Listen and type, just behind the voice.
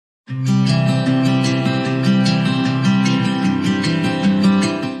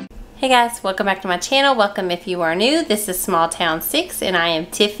guys, welcome back to my channel. Welcome if you are new. This is Small Town 6 and I am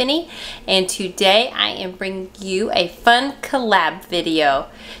Tiffany, and today I am bringing you a fun collab video.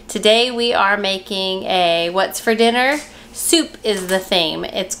 Today we are making a what's for dinner? Soup is the theme.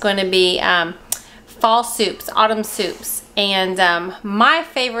 It's going to be fall soups, autumn soups, and my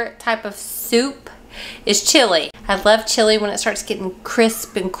favorite type of soup is chili. I love chili when it starts getting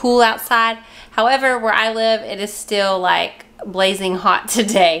crisp and cool outside. However, where I live, it is still like blazing hot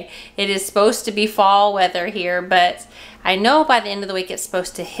today. It is supposed to be fall weather here, but I know by the end of the week it's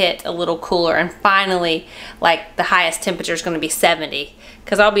supposed to hit a little cooler, and finally like the highest temperature is going to be 70,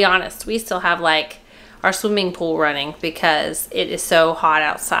 because I'll be honest, we still have like our swimming pool running because it is so hot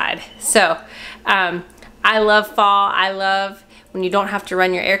outside. So I love fall. I love when you don't have to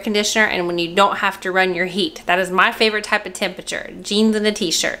run your air conditioner and when you don't have to run your heat. That is my favorite type of temperature. Jeans and a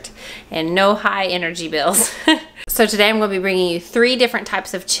t-shirt and no high energy bills. So today I'm going to be bringing you 3 different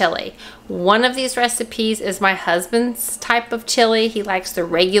types of chili. One of these recipes is my husband's type of chili. He likes the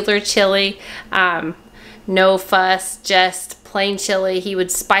regular chili, no fuss, just plain chili. He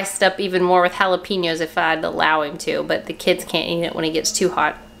would spice it up even more with jalapenos if I'd allow him to, but the kids can't eat it when it gets too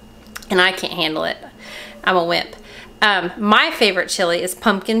hot, and I can't handle it. I'm a wimp. My favorite chili is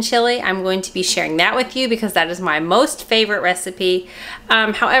pumpkin chili. I'm going to be sharing that with you because that is my most favorite recipe.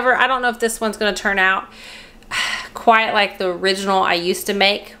 However, I don't know if this one's going to turn out quite like the original I used to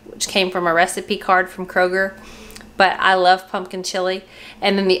make, which came from a recipe card from Kroger, but I love pumpkin chili.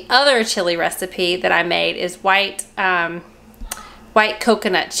 And then the other chili recipe that I made is white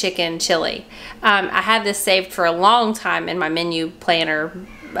coconut chicken chili. I had this saved for a long time in my menu planner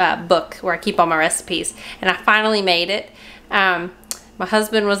book where I keep all my recipes, and I finally made it. My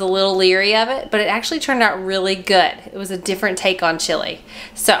husband was a little leery of it, but it actually turned out really good. It was a different take on chili.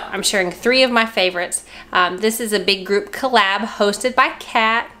 So I'm sharing 3 of my favorites. This is a big group collab hosted by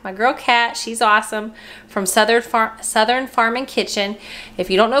Katt, my girl Katt. She's awesome, from Southern Farm and Kitchen. If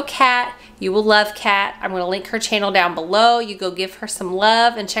you don't know Katt, you will love Katt. I'm going to link her channel down below. You go give her some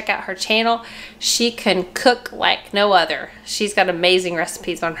love and check out her channel. She can cook like no other. She's got amazing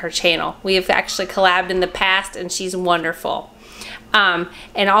recipes on her channel. We have actually collabed in the past, and she's wonderful.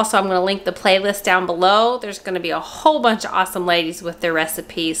 And also I'm going to link the playlist down below. There's going to be a whole bunch of awesome ladies with their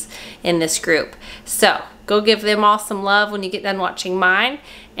recipes in this group. So go give them all some love when you get done watching mine,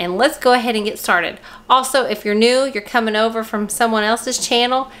 and let's go ahead and get started. Also, if you're new, you're coming over from someone else's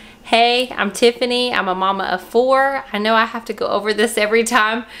channel, hey, I'm Tiffany. I'm a mama of 4. I know I have to go over this every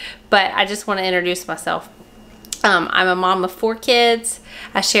time, but I just want to introduce myself. I'm a mom of 4 kids.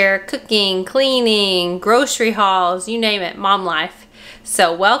 I share cooking, cleaning, grocery hauls, you name it, mom life.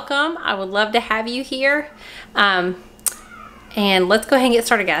 So welcome. I would love to have you here. And let's go ahead and get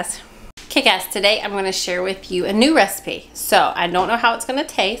started, guys. Okay, guys, today I'm going to share with you a new recipe. So I don't know how it's going to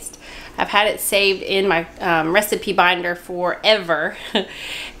taste. I've had it saved in my recipe binder forever,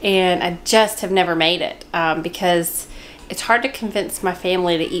 and I just have never made it because it's hard to convince my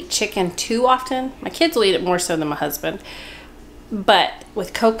family to eat chicken too often. My kids will eat it more so than my husband, but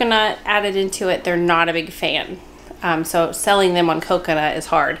with coconut added into it, they're not a big fan. So selling them on coconut is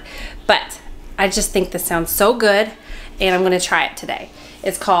hard, but I just think this sounds so good, and I'm going to try it today.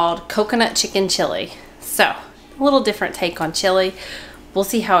 It's called coconut chicken chili. So a little different take on chili. We'll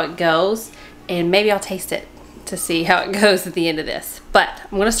see how it goes, and maybe I'll taste it to see how it goes at the end of this. But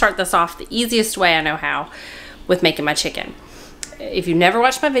I'm going to start this off the easiest way I know how, with making my chicken. If you've never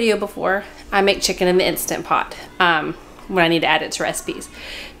watched my video before, I make chicken in the Instant Pot when I need to add it to recipes.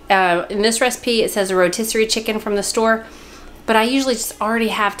 In this recipe, it says a rotisserie chicken from the store, but I usually just already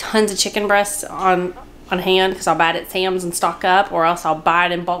have tons of chicken breasts on hand because I'll buy it at Sam's and stock up, or else I'll buy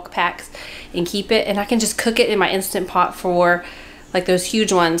it in bulk packs and keep it, and I can just cook it in my Instant Pot for like those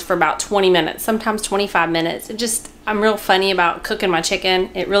huge ones for about 20 minutes, sometimes 25 minutes. I'm real funny about cooking my chicken.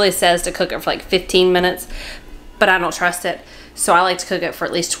 It really says to cook it for like 15 minutes, but I don't trust it. So I like to cook it for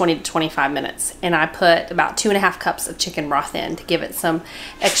at least 20 to 25 minutes. And I put about 2.5 cups of chicken broth in to give it some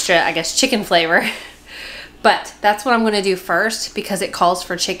extra, I guess, chicken flavor. But that's what I'm going to do first because it calls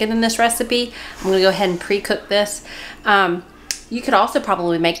for chicken in this recipe. I'm going to go ahead and pre-cook this. You could also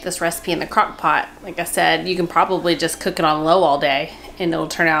probably make this recipe in the crock pot. Like I said, you can probably just cook it on low all day and it'll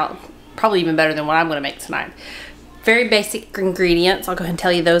turn out probably even better than what I'm going to make tonight. Very basic ingredients. I'll go ahead and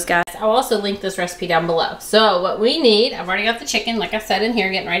tell you those, guys. I'll also link this recipe down below. So what we need, I've already got the chicken, like I said, in here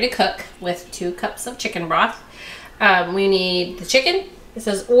getting ready to cook with 2 cups of chicken broth. We need the chicken. It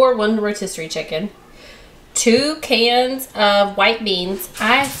says or 1 rotisserie chicken. 2 cans of white beans.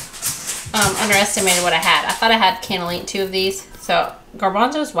 I underestimated what I had. I thought I had cannellini 2 of these. So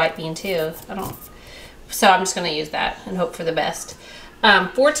garbanzo's white bean too. So I'm just going to use that and hope for the best.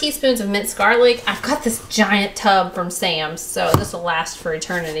 4 teaspoons of minced garlic. I've got this giant tub from Sam's, so this will last for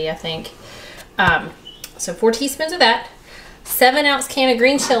eternity, I think. So 4 teaspoons of that. 7-ounce can of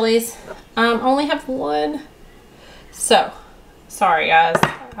green chilies. Only have 1. So, sorry guys.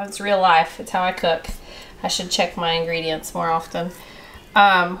 It's real life. It's how I cook. I should check my ingredients more often.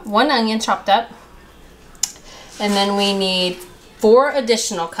 1 onion chopped up. And then we need 4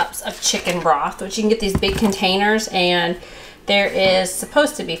 additional cups of chicken broth, which you can get these big containers, and there is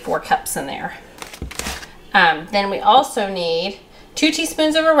supposed to be 4 cups in there. Then we also need 2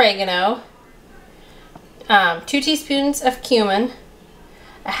 teaspoons of oregano, 2 teaspoons of cumin,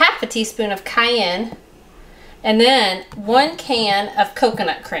 a half a teaspoon of cayenne, and then 1 can of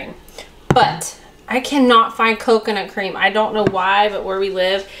coconut cream. But I cannot find coconut cream. I don't know why, but where we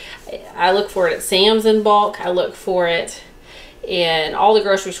live, I look for it at Sam's in bulk. I look for it in all the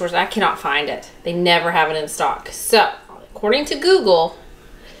grocery stores. I cannot find it. They never have it in stock. So, according to Google,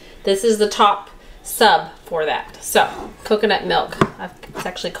 this is the top sub for that. So, coconut milk. It's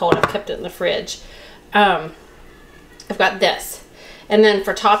actually cold. I've kept it in the fridge. I've got this. And then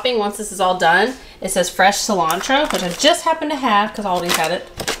for topping, once this is all done, it says fresh cilantro, which I just happen to have because Aldi's had it.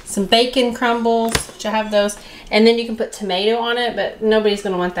 Some bacon crumbles, which I have those. And then you can put tomato on it, but nobody's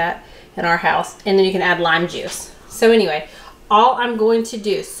going to want that in our house. And then you can add lime juice. So anyway, all I'm going to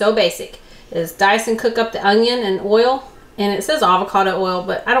do, so basic, is dice and cook up the onion and oil. And it says avocado oil,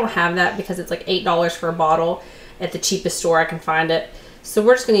 but I don't have that because it's like $8 for a bottle at the cheapest store I can find it. So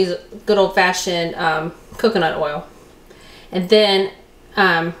we're just going to use good old-fashioned coconut oil. And then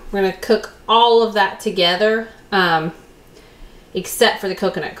we're going to cook all of that together, except for the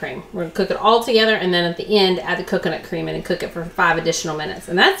coconut cream. We're going to cook it all together, and then at the end, add the coconut cream in and cook it for 5 additional minutes.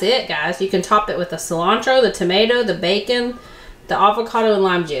 And that's it, guys. You can top it with the cilantro, the tomato, the bacon, the avocado, and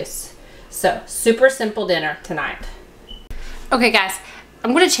lime juice. So, super simple dinner tonight. Okay, guys,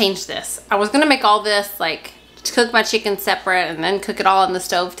 I'm going to change this. I was going to make all this, like, cook my chicken separate and then cook it all on the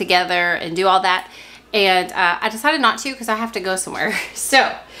stove together and do all that. And I decided not to because I have to go somewhere.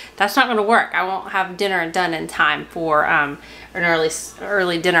 So that's not going to work. I won't have dinner done in time for an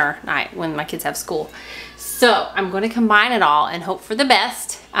early dinner night when my kids have school. So I'm going to combine it all and hope for the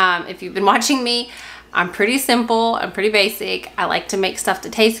best. If you've been watching me, I'm pretty simple. I'm pretty basic. I like to make stuff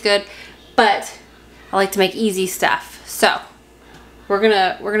that tastes good, but I like to make easy stuff. So we're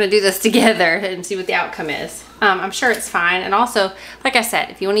gonna do this together and see what the outcome is. I'm sure it's fine. And also, like I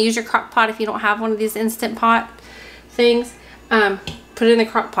said, if you want to use your crock pot, if you don't have one of these Instant Pot things, put it in the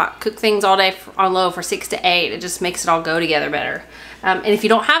crock pot. Cook things all day on low for 6 to 8. It just makes it all go together better. And if you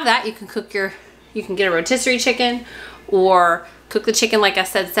don't have that, you can get a rotisserie chicken, or cook the chicken like I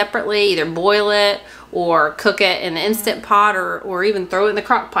said separately. Either boil it or cook it in the Instant Pot, or even throw it in the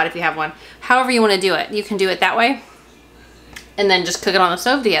crock pot if you have one. However you want to do it, you can do it that way. And then just cook it on the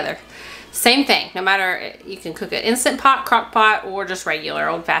stove together. Same thing, no matter, you can cook it Instant Pot, crock pot, or just regular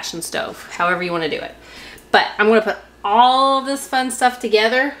old-fashioned stove, however you want to do it. But I'm going to put all of this fun stuff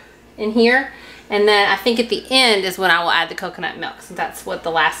together in here, and then I think at the end is when I will add the coconut milk, since that's what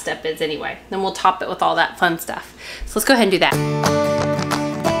the last step is anyway. Then we'll top it with all that fun stuff. So let's go ahead and do that.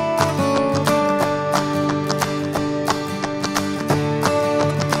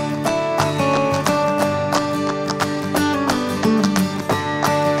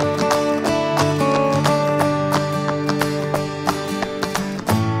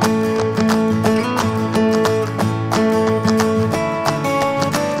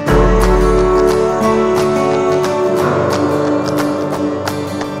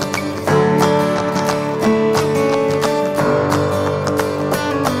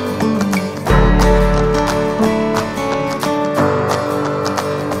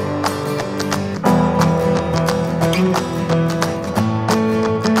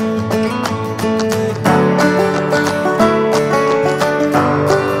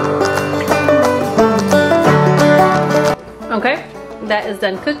 Okay, that is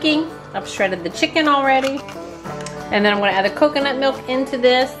done cooking. I've shredded the chicken already. And then I'm going to add the coconut milk into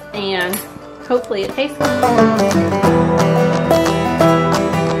this, and hopefully it tastes good.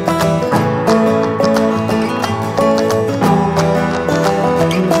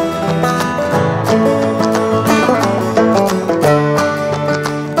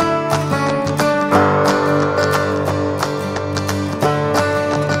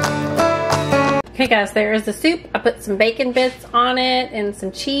 Okay guys, there is the soup. I put some bacon bits on it and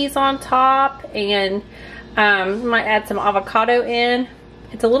some cheese on top, and might add some avocado in.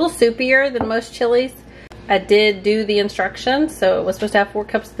 It's a little soupier than most chilies. I did do the instructions, so it was supposed to have 4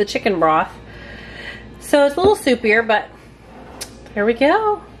 cups of the chicken broth. So it's a little soupier, but there we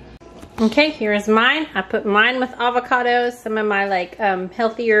go. Okay, here is mine. I put mine with avocados, some of my like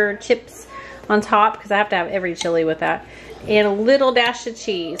healthier chips on top because I have to have every chili with that, and a little dash of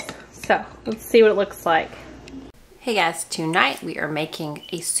cheese. So let's see what it looks like. Hey guys, tonight we are making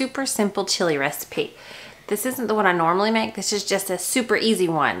a super simple chili recipe. This isn't the one I normally make. This is just a super easy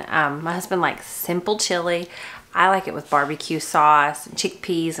one. My husband likes simple chili. I like it with barbecue sauce and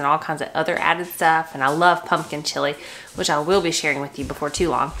chickpeas and all kinds of other added stuff. And I love pumpkin chili, which I will be sharing with you before too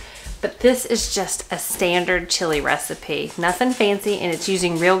long. But this is just a standard chili recipe. Nothing fancy, and it's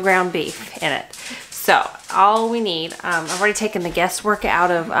using real ground beef in it. So all we need, I've already taken the guesswork out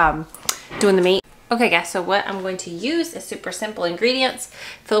of doing the meat. Okay guys, so what I'm going to use is super simple ingredients.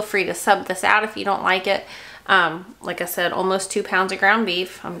 Feel free to sub this out if you don't like it. Like I said, almost 2 pounds of ground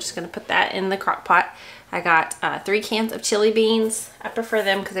beef. I'm just gonna put that in the crock pot. I got 3 cans of chili beans. I prefer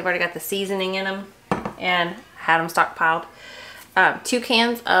them because they've already got the seasoning in them and had them stockpiled. 2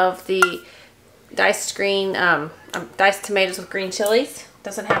 cans of the diced tomatoes with green chilies.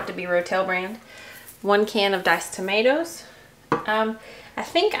 Doesn't have to be Rotel brand. 1 can of diced tomatoes. I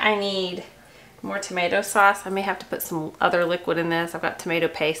think I need more tomato sauce. I may have to put some other liquid in this. I've got tomato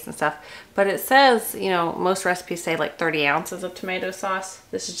paste and stuff, but it says, you know, most recipes say like 30 ounces of tomato sauce.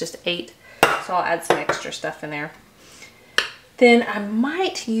 This is just 8, so I'll add some extra stuff in there. Then I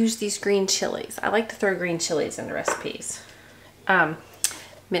might use these green chilies. I like to throw green chilies into recipes.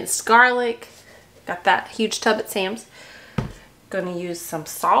 Minced garlic, got that huge tub at Sam's. Gonna use some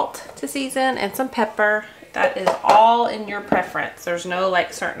salt to season and some pepper. That is all in your preference. There's no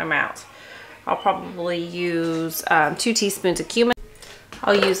like certain amount. I'll probably use 2 teaspoons of cumin.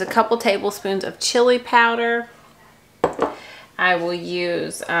 I'll use a couple tablespoons of chili powder. I will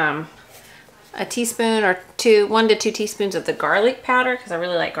use a teaspoon or 1 to 2 teaspoons of the garlic powder because I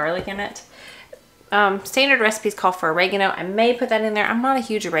really like garlic in it. Standard recipes call for oregano. I may put that in there. I'm not a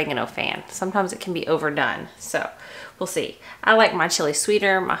huge oregano fan. Sometimes it can be overdone, so we'll see. I like my chili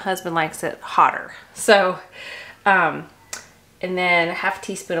sweeter. My husband likes it hotter. So, and then a half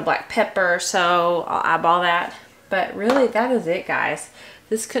teaspoon of black pepper, so I'll eyeball that. But really, that is it, guys.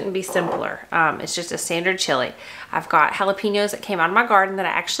 This couldn't be simpler. It's just a standard chili. I've got jalapenos that came out of my garden that I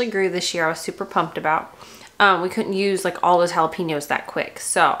actually grew this year. I was super pumped about. We couldn't use like all those jalapenos that quick,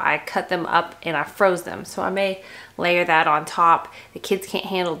 so I cut them up and I froze them. So I may layer that on top. The kids can't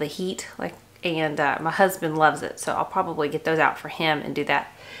handle the heat, and my husband loves it, so I'll probably get those out for him and do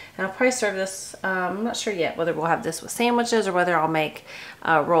that. And I'll probably serve this, I'm not sure yet whether we'll have this with sandwiches or whether I'll make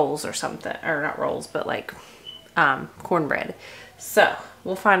rolls or something, or not rolls, but like cornbread. So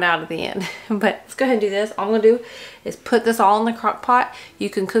we'll find out at the end. But let's go ahead and do this. All I'm gonna do is put this all in the crock pot. You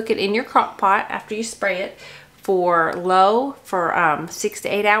can cook it in your crock pot after you spray it for low for 6 to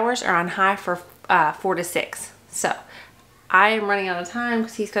 8 hours, or on high for 4 to 6. So I am running out of time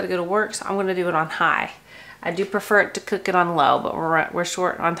because he's got to go to work, so I'm gonna do it on high. I do prefer it to cook it on low, but we're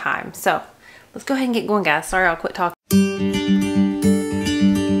short on time. So let's go ahead and get going, guys. Sorry, I'll quit talking.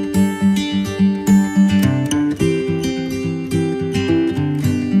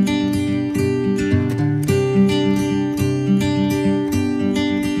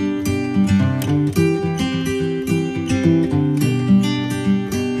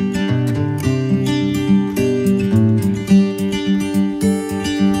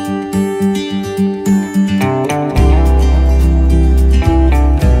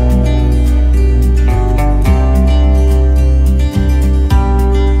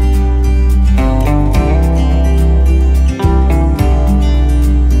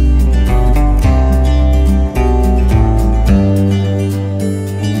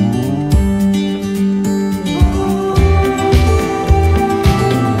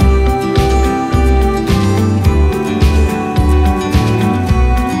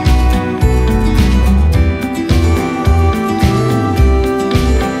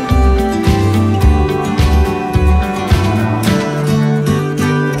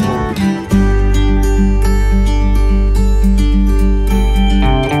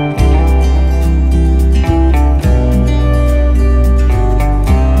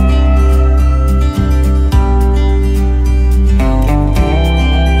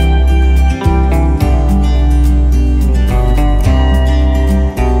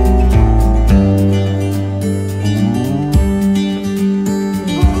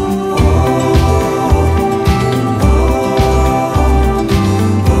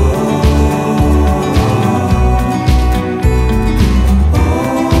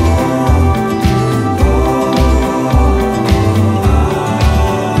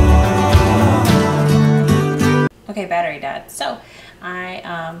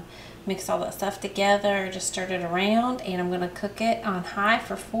 all that stuff together, just stirred it around, and I'm going to cook it on high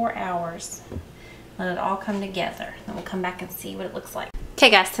for 4 hours. Let it all come together. Then we'll come back and see what it looks like. Okay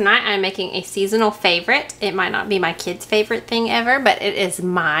guys, tonight I'm making a seasonal favorite. It might not be my kids' favorite thing ever, but it is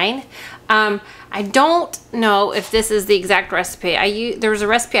mine. I don't know if this is the exact recipe. There was a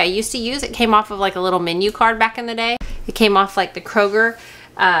recipe I used to use. It came off of like a little menu card back in the day. It came off like the Kroger,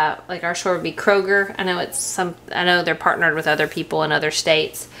 like our store would be Kroger. I know they're partnered with other people in other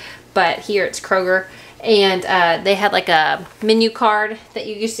states, but here it's Kroger. And they had like a menu card that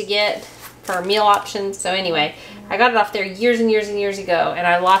you used to get for meal options. So anyway, I got it off there years and years and years ago, and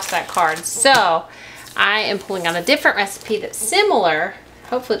I lost that card. So I am pulling out a different recipe that's similar.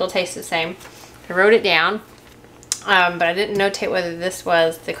 Hopefully it'll taste the same. I wrote it down, but I didn't notate whether this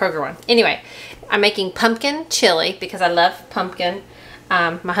was the Kroger one. Anyway, I'm making pumpkin chili because I love pumpkin.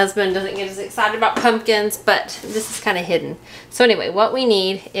 My husband doesn't get as excited about pumpkins, but this is kind of hidden. So anyway, what we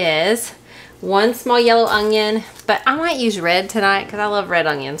need is 1 small yellow onion, but I might use red tonight because I love red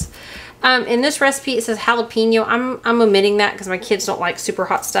onions. In this recipe it says jalapeno. I'm omitting that because my kids don't like super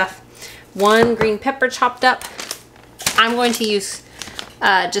hot stuff. 1 green pepper chopped up. I'm going to use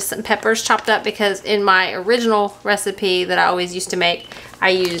just some peppers chopped up because in my original recipe that I always used to make, I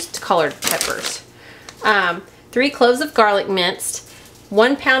used colored peppers. 3 cloves of garlic minced.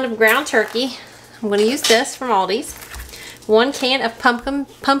 1 pound of ground turkey. I'm going to use this from Aldi's. 1 can of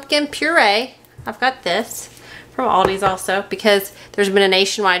pumpkin puree. I've got this from Aldi's also because there's been a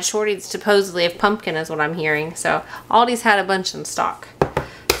nationwide shortage supposedly of pumpkin is what I'm hearing. So Aldi's had a bunch in stock.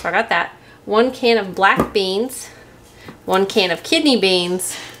 So I got that. 1 can of black beans. 1 can of kidney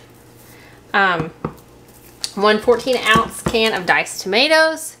beans. 1 14-ounce can of diced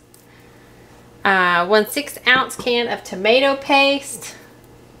tomatoes. 1 6-ounce can of tomato paste.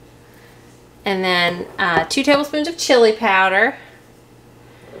 And then 2 tablespoons of chili powder.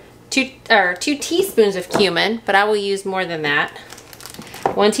 2 teaspoons of cumin, but I will use more than that.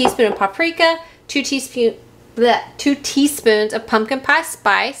 1 teaspoon of paprika, 2 teaspoons of pumpkin pie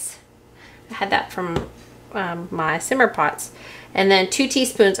spice. I had that from my simmer pots. And then 2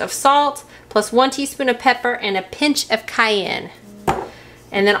 teaspoons of salt, plus 1 teaspoon of pepper and a pinch of cayenne.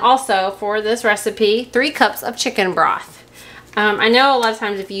 And then also for this recipe, 3 cups of chicken broth. I know a lot of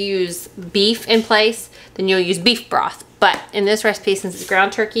times if you use beef in place, then you'll use beef broth. But in this recipe, since it's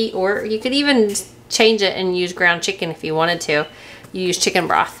ground turkey, or you could even change it and use ground chicken if you wanted to, you use chicken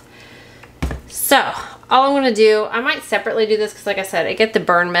broth. So all I'm going to do, I might separately do this because like I said, I get the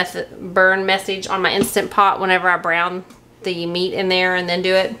burn message on my Instant Pot whenever I brown the meat in there and then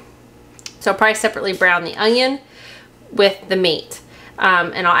do it. So I'll probably separately brown the onion with the meat.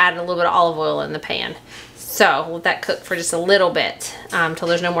 And I'll add a little bit of olive oil in the pan. So let that cook for just a little bit until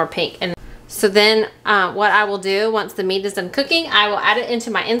there's no more pink. And so then what I will do once the meat is done cooking, I will add it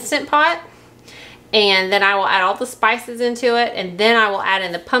into my Instant Pot. And then I will add all the spices into it. And then I will add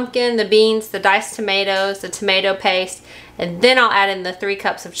in the pumpkin, the beans, the diced tomatoes, the tomato paste. And then I'll add in the 3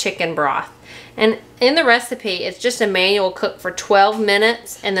 cups of chicken broth. And in the recipe, it's just a manual cook for 12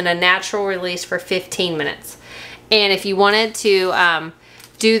 minutes and then a natural release for 15 minutes. And if you wanted to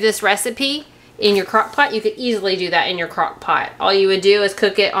do this recipe in your crock pot, you could easily do that in your crock pot. All you would do is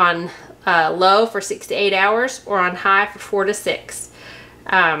cook it on low for 6 to 8 hours or on high for 4 to 6.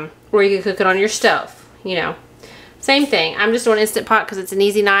 Or you could cook it on your stove, you know. Same thing. I'm just doing Instant Pot because it's an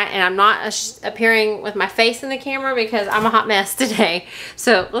easy night and I'm not appearing with my face in the camera because I'm a hot mess today.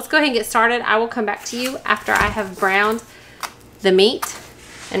 So let's go ahead and get started. I will come back to you after I have browned the meat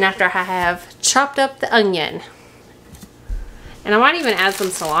and after I have chopped up the onion. And I might even add some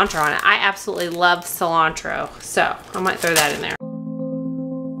cilantro on it. I absolutely love cilantro, so I might throw that in there.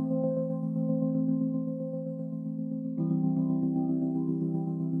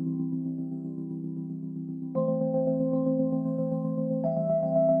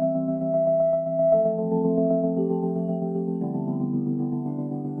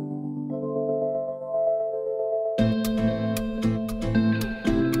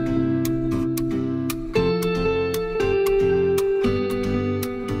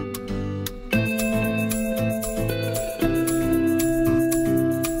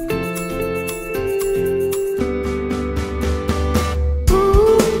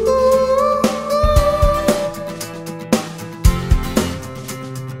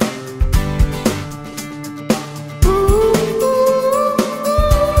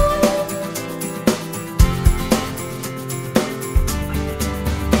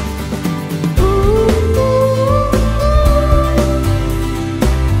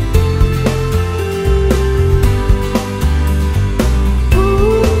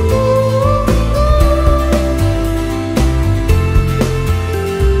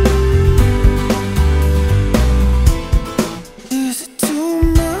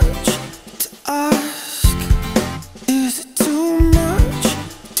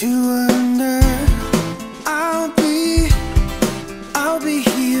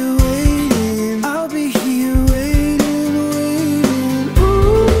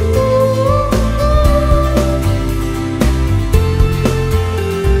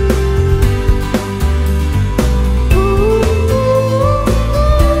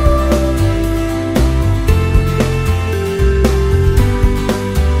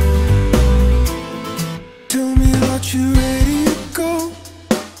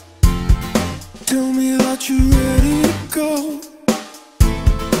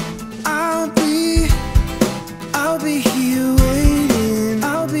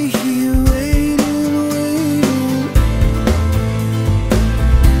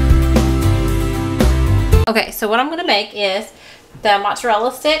 so what I'm going to make is the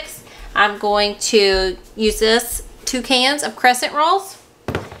mozzarella sticks. I'm going to use this 2 cans of crescent rolls.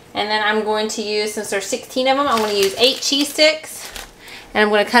 And then I'm going to use, since there's 16 of them, I'm going to use 8 cheese sticks. And I'm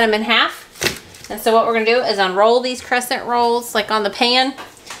going to cut them in half. And so what we're going to do is unroll these crescent rolls like on the pan.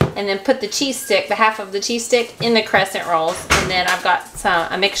 And then put the cheese stick, the half of the cheese stick, in the crescent rolls. And then I've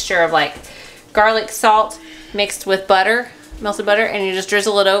got a mixture of like garlic salt mixed with butter, melted butter. And you just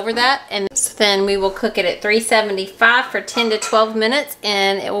drizzle it over that. And so then we will cook it at 375 for 10 to 12 minutes.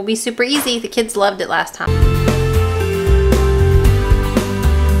 And it will be super easy. The kids loved it last time.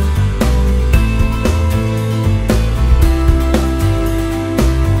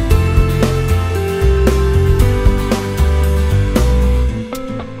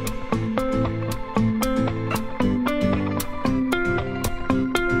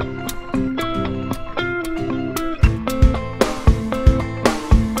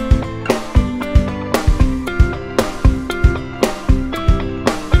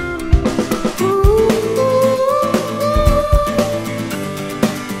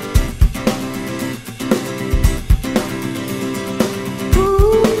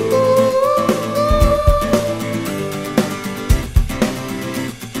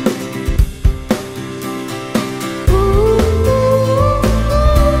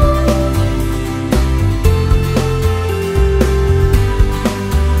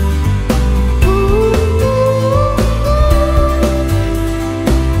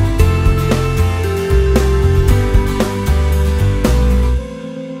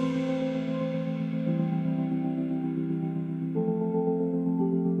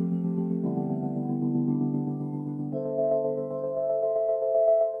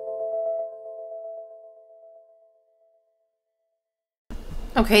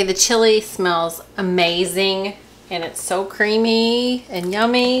 Okay, the chili smells amazing and it's so creamy and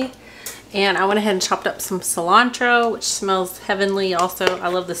yummy. And I went ahead and chopped up some cilantro, which smells heavenly also. I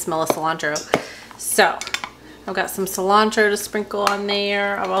love the smell of cilantro. So I've got some cilantro to sprinkle on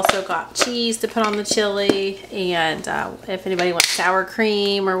there. I've also got cheese to put on the chili, and if anybody wants sour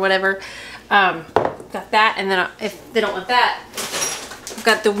cream or whatever, got that. And then if they don't want that, I've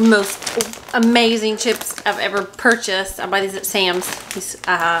got the most amazing chips I've ever purchased. I buy these at Sam's, these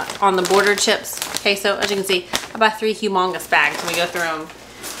on the border chips. Okay, so as you can see, I buy 3 humongous bags and we go through them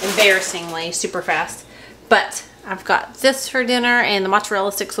embarrassingly super fast. But I've got this for dinner, and the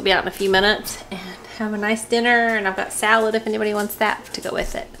mozzarella sticks will be out in a few minutes, and have a nice dinner. And I've got salad if anybody wants that to go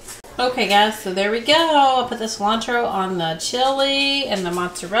with it. Okay guys, so there we go. I'll put the cilantro on the chili, and the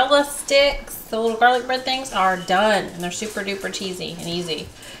mozzarella sticks, the little garlic bread things, are done. And they're super duper cheesy and easy.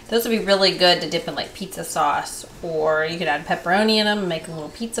 Those would be really good to dip in like pizza sauce, or you could add pepperoni in them and make little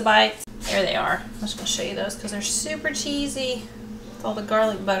pizza bites. There they are. I'm just gonna show you those because they're super cheesy. With all the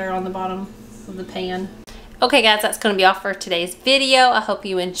garlic butter on the bottom of the pan. Okay guys, that's going to be all for today's video. I hope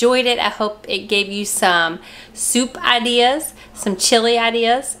you enjoyed it. I hope it gave you some soup ideas, some chili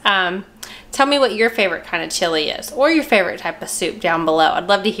ideas. Tell me what your favorite kind of chili is, or your favorite type of soup down below. I'd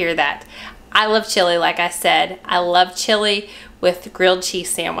love to hear that. I love chili, like I said. I love chili with grilled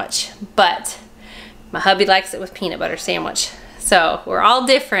cheese sandwich, but my hubby likes it with peanut butter sandwich. So we're all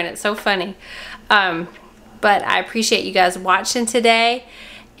different. It's so funny. But I appreciate you guys watching today.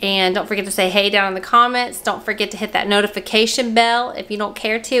 And don't forget to say hey down in the comments. Don't forget to hit that notification bell if you don't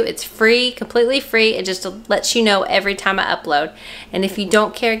care to. It's free, completely free. It just lets you know every time I upload. And if you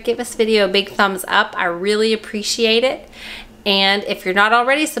don't care, give this video a big thumbs up. I really appreciate it. And if you're not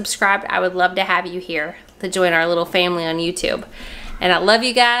already subscribed, I would love to have you here to join our little family on YouTube. And I love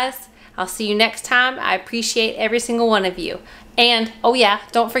you guys. I'll see you next time. I appreciate every single one of you. And oh yeah,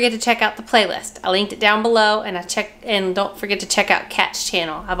 don't forget to check out the playlist. I linked it down below, and don't forget to check out Katt's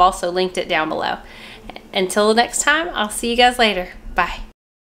channel. I've also linked it down below. Until next time, I'll see you guys later. Bye.